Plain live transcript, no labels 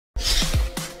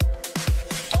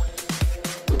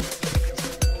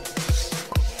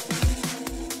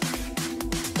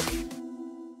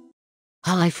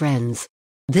Hi friends.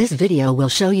 This video will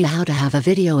show you how to have a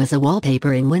video as a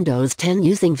wallpaper in Windows 10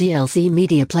 using VLC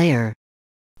Media Player.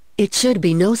 It should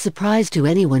be no surprise to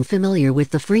anyone familiar with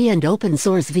the free and open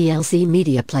source VLC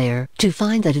Media Player to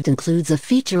find that it includes a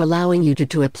feature allowing you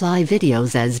to apply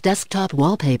videos as desktop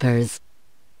wallpapers.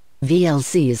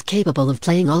 VLC is capable of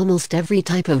playing almost every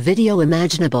type of video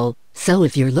imaginable, so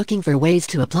if you're looking for ways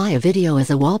to apply a video as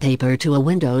a wallpaper to a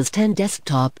Windows 10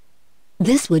 desktop,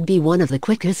 this would be one of the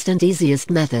quickest and easiest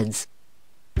methods.